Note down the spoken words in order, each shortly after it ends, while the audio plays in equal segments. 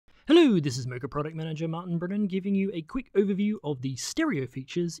Hello, this is Mocha Product Manager Martin Brennan giving you a quick overview of the stereo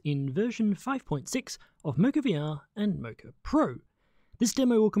features in version 5.6 of Mocha VR and Mocha Pro. This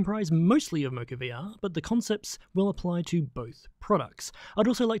demo will comprise mostly of Mocha VR, but the concepts will apply to both products. I'd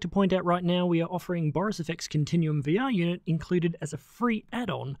also like to point out right now we are offering BorisFX Continuum VR unit included as a free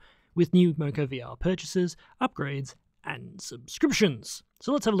add-on with new Mocha VR purchases, upgrades, and subscriptions.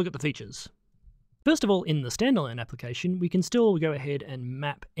 So let's have a look at the features. First of all, in the standalone application, we can still go ahead and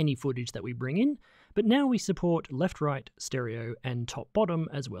map any footage that we bring in, but now we support left-right, stereo, and top-bottom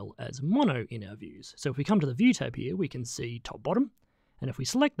as well as mono in our views. So if we come to the View tab here, we can see top-bottom, and if we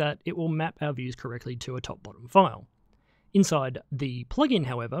select that, it will map our views correctly to a top-bottom file. Inside the plugin,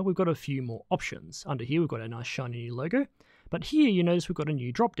 however, we've got a few more options. Under here, we've got a nice shiny new logo, but here you notice we've got a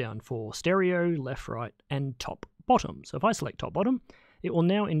new drop-down for stereo, left-right, and top-bottom. So if I select top-bottom, it will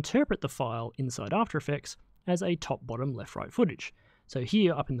now interpret the file inside After Effects as a top-bottom left-right footage. So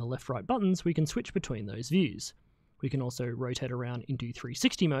here, up in the left-right buttons, we can switch between those views. We can also rotate around into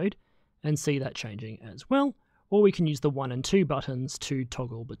 360 mode and see that changing as well, or we can use the 1 and 2 buttons to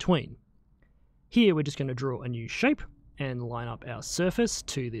toggle between. Here, we're just going to draw a new shape and line up our surface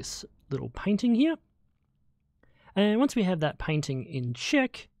to this little painting here. And once we have that painting in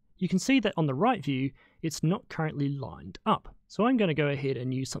check, you can see that on the right view, it's not currently lined up. So I'm going to go ahead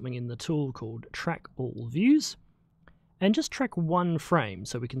and use something in the tool called Track All Views, and just track one frame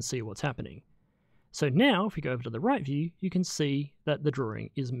so we can see what's happening. So now, if we go over to the right view, you can see that the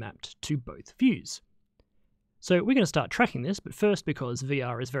drawing is mapped to both views. So we're going to start tracking this, but first, because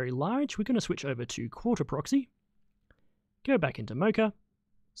VR is very large, we're going to switch over to Quarter Proxy, go back into Mocha,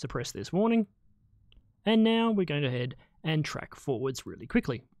 suppress this warning, and now we're going to head and track forwards really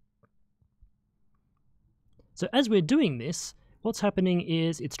quickly. So as we're doing this, what's happening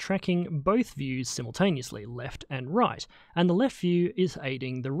is it's tracking both views simultaneously, left and right, and the left view is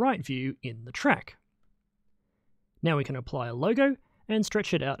aiding the right view in the track. Now we can apply a logo and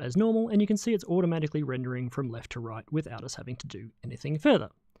stretch it out as normal, and you can see it's automatically rendering from left to right without us having to do anything further.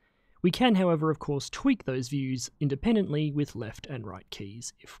 We can, however, of course, tweak those views independently with left and right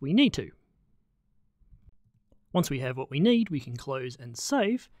keys if we need to. Once we have what we need, we can close and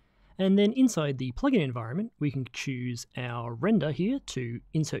save. And then inside the plugin environment, we can choose our render here to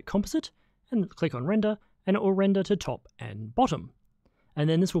insert composite, and click on render, and it will render to top and bottom. And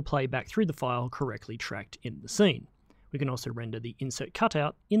then this will play back through the file correctly tracked in the scene. We can also render the insert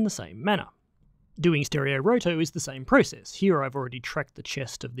cutout in the same manner. Doing stereo roto is the same process. Here I've already tracked the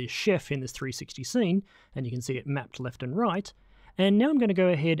chest of this chef in this 360 scene, and you can see it mapped left and right. And now I'm going to go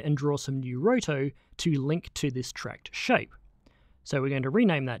ahead and draw some new roto to link to this tracked shape. So we're going to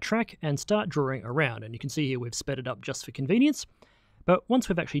rename that track and start drawing around, and you can see here we've sped it up just for convenience, but once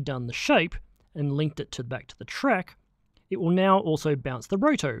we've actually done the shape and linked it back to the track, it will now also bounce the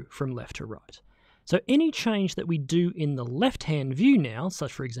roto from left to right. So any change that we do in the left-hand view now,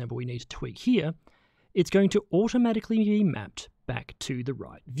 such for example we need to tweak here, it's going to automatically be mapped back to the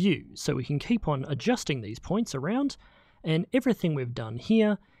right view. So we can keep on adjusting these points around, and everything we've done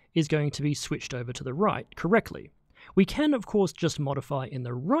here is going to be switched over to the right correctly. We can, of course, just modify in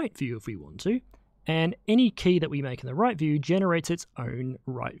the right view if we want to, and any key that we make in the right view generates its own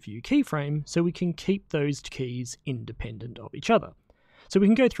right view keyframe, so we can keep those keys independent of each other. So we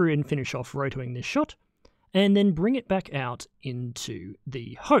can go through and finish off rotoing this shot, and then bring it back out into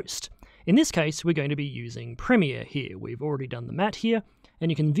the host. In this case, we're going to be using Premiere here. We've already done the matte here,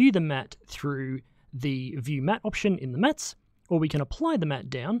 and you can view the matte through the View Matte option in the mattes, or we can apply the matte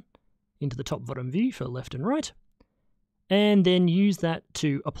down into the top-bottom view for left and right, and then use that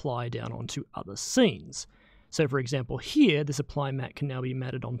to apply down onto other scenes. So for example here, this apply matte can now be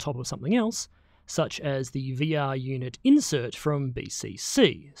matted on top of something else, such as the VR unit insert from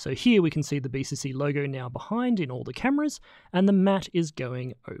BCC. So here we can see the BCC logo now behind in all the cameras, and the matte is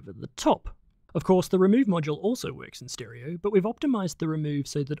going over the top. Of course, the remove module also works in stereo, but we've optimized the remove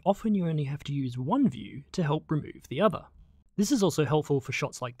so that often you only have to use one view to help remove the other. This is also helpful for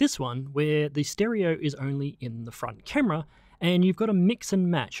shots like this one, where the stereo is only in the front camera, and you've got a mix and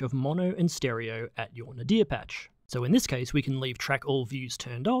match of mono and stereo at your nadir patch. So in this case, we can leave track all views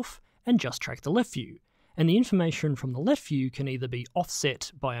turned off, and just track the left view. And the information from the left view can either be offset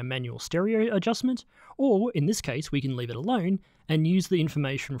by a manual stereo adjustment, or in this case, we can leave it alone, and use the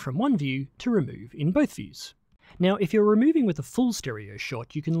information from one view to remove in both views. Now, if you're removing with a full stereo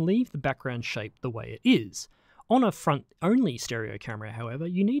shot, you can leave the background shape the way it is. On a front-only stereo camera, however,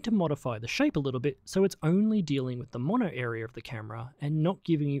 you need to modify the shape a little bit so it's only dealing with the mono area of the camera and not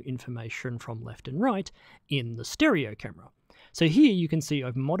giving you information from left and right in the stereo camera. So here you can see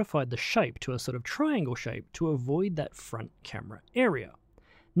I've modified the shape to a sort of triangle shape to avoid that front camera area.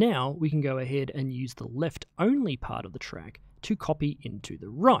 Now we can go ahead and use the left-only part of the track to copy into the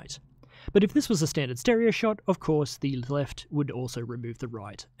right. But if this was a standard stereo shot, of course the left would also remove the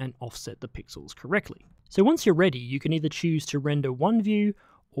right and offset the pixels correctly. So once you're ready, you can either choose to render one view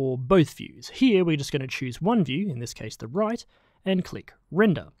or both views. Here we're just going to choose one view, in this case the right, and click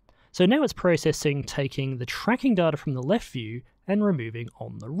Render. So now it's processing, taking the tracking data from the left view and removing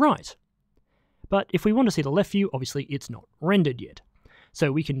on the right. But if we want to see the left view, obviously it's not rendered yet.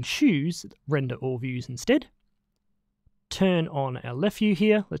 So we can choose Render All Views instead, turn on our left view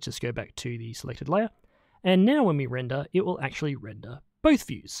here, let's just go back to the selected layer, and now when we render, it will actually render both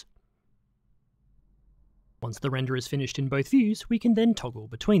views. Once the render is finished in both views, we can then toggle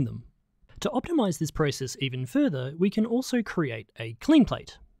between them. To optimize this process even further, we can also create a clean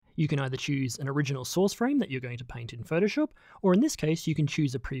plate. You can either choose an original source frame that you're going to paint in Photoshop, or in this case you can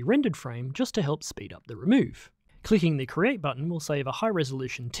choose a pre-rendered frame just to help speed up the remove. Clicking the Create button will save a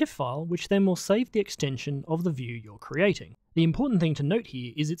high-resolution TIFF file, which then will save the extension of the view you're creating. The important thing to note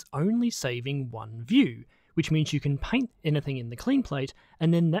here is it's only saving one view, which means you can paint anything in the clean plate,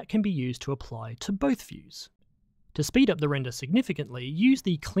 and then that can be used to apply to both views. To speed up the render significantly, use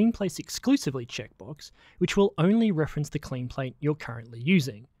the Clean Place Exclusively checkbox, which will only reference the clean plate you're currently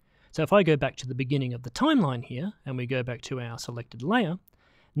using. So if I go back to the beginning of the timeline here, and we go back to our selected layer,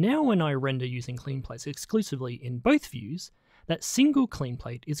 now when I render using Clean Place exclusively in both views, that single clean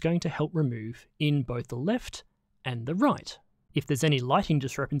plate is going to help remove in both the left and the right. If there's any lighting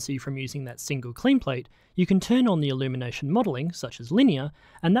discrepancy from using that single clean plate, you can turn on the illumination modeling, such as linear,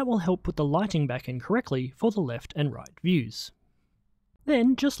 and that will help put the lighting back in correctly for the left and right views.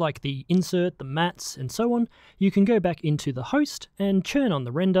 Then, just like the insert, the mattes, and so on, you can go back into the host and churn on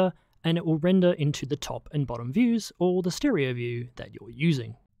the render, and it will render into the top and bottom views, or the stereo view that you're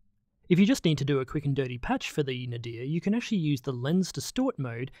using. If you just need to do a quick and dirty patch for the nadir, you can actually use the Lens Distort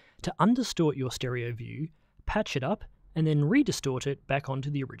mode to undistort your stereo view, patch it up, and then redistort it back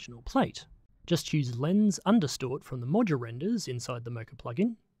onto the original plate. Just choose Lens Undistort from the module renders inside the Mocha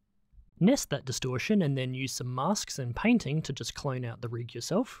plugin, nest that distortion and then use some masks and painting to just clone out the rig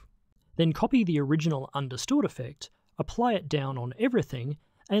yourself, then copy the original Undistort effect, apply it down on everything,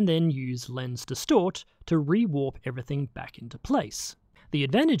 and then use Lens Distort to re-warp everything back into place. The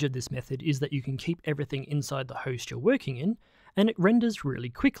advantage of this method is that you can keep everything inside the host you're working in, and it renders really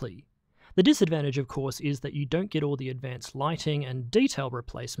quickly. The disadvantage, of course, is that you don't get all the advanced lighting and detail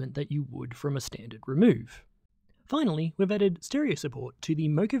replacement that you would from a standard remove. Finally, we've added stereo support to the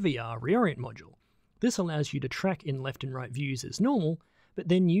Mocha VR Reorient module. This allows you to track in left and right views as normal, but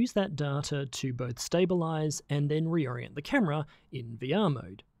then use that data to both stabilize and then reorient the camera in VR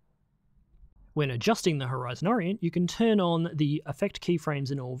mode. When adjusting the horizon orient, you can turn on the Affect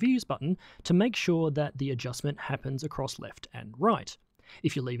Keyframes in All Views button to make sure that the adjustment happens across left and right.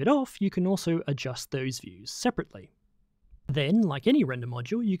 If you leave it off, you can also adjust those views separately. Then, like any render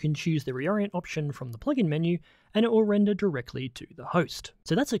module, you can choose the reorient option from the plugin menu and it will render directly to the host.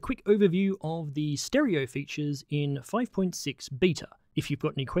 So that's a quick overview of the stereo features in 5.6 beta. If you've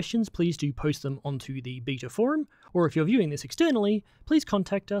got any questions, please do post them onto the beta forum, or if you're viewing this externally, please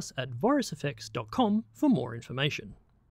contact us at BorisFX.com for more information.